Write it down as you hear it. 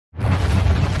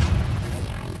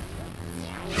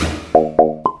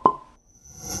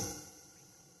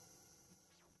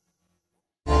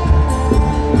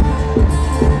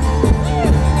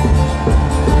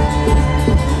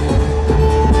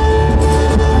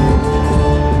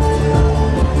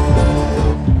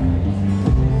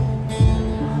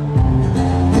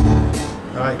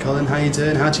you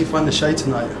doing? How did you find the show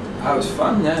tonight? It was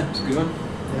fun, yeah, it was a good one.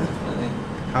 Yeah? Definitely.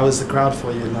 How was the crowd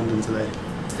for you in London today?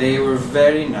 They were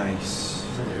very nice,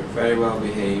 they were very well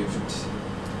behaved,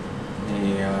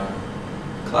 they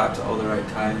clapped at all the right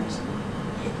times,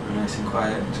 they were nice and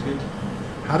quiet, it was good.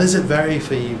 How does it vary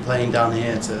for you playing down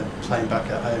here to playing back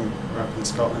at home or up in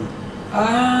Scotland?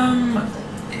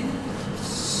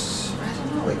 It's, I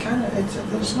don't know,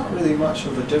 there's not really much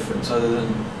of a difference other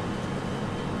than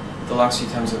the last few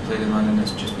times I've played in London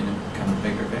it's just been in kind of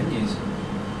bigger venues.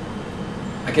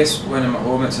 I guess when I'm at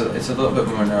home it's a little bit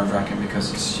more nerve-wracking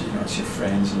because it's, you know, it's your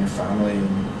friends and your family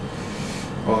and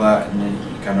all that, and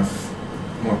you're kind of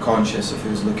more conscious of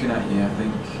who's looking at you. I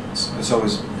think it's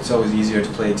always easier to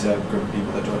play to a group of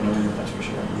people that don't know you, that's for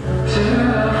sure.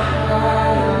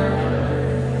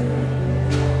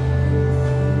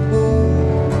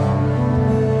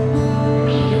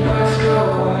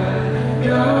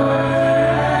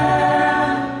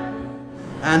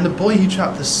 And The Boy Who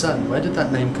Trapped the Sun, where did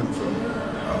that name come from?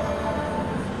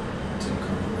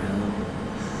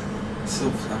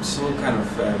 I'm so kind of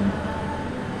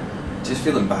just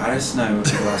feel embarrassed now when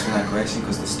people ask me that question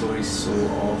because the story's so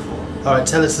awful. Alright,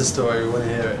 tell us the story, we want to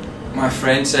hear it. My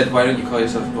friend said, "Why don't you call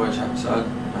yourself a boy trapped son?"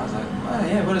 And I was like, "Oh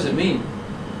yeah, what does it mean?"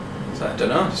 I was like, "I don't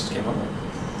know, I just came up with it."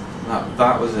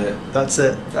 That was it. That's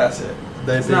it. That's it.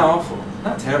 It's not awful.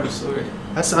 Not a terrible story.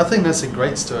 I think that's a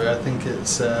great story. I think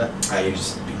it's... you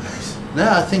just be nice. No,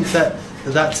 I think that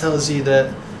tells you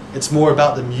that it's more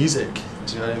about the music.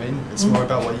 Do you know what I mean? It's more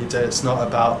about what you do. It's not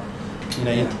about, you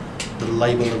know, the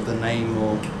label of the name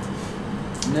or...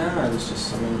 No, it was just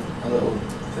something, a little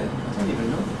thing. I don't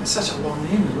even know. It's such a long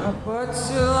name as well.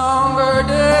 What's a longer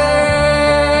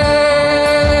day?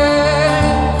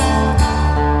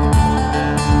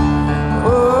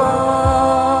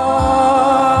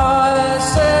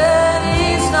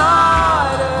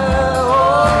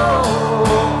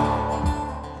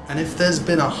 And if there's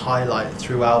been a highlight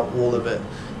throughout all of it,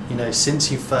 you know, since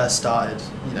you first started,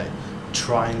 you know,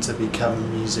 trying to become a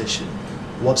musician,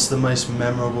 what's the most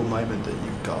memorable moment that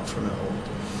you've got from it all?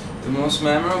 The most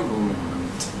memorable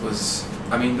moment was,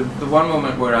 I mean, the one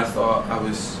moment where I thought I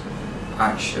was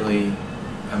actually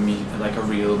like a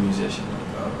real musician.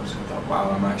 Like, I thought, wow,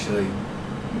 I'm actually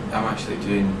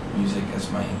doing music as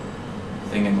my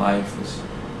thing in life.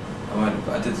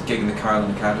 I did a gig in the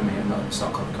Carlin Academy, and it's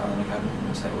not called the Carlin Academy,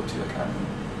 it's like O2 Academy,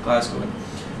 Glasgow. And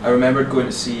I remembered going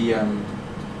to see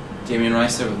Damien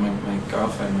Rice there with my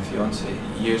girlfriend, my fiance,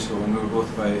 years ago when we were both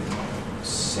about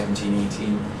 17,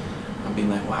 18, and being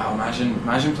like, wow,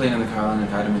 imagine playing in the Carlin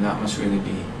Academy. That must really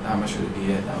be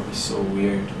it. That would be so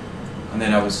weird. And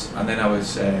then I was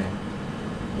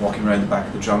walking around the back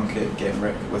of the drum kit,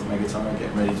 with my guitar,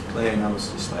 getting ready to play, and I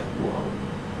was just like, whoa,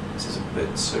 this is a bit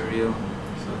surreal.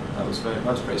 So that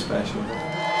was pretty special.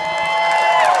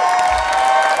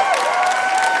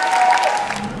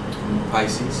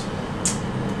 Pisces.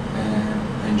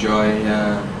 Enjoy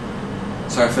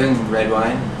surfing, red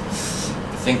wine.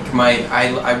 I think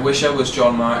I wish I was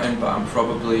John Martin, but I'm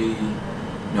probably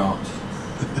not.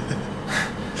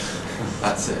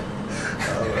 That's it.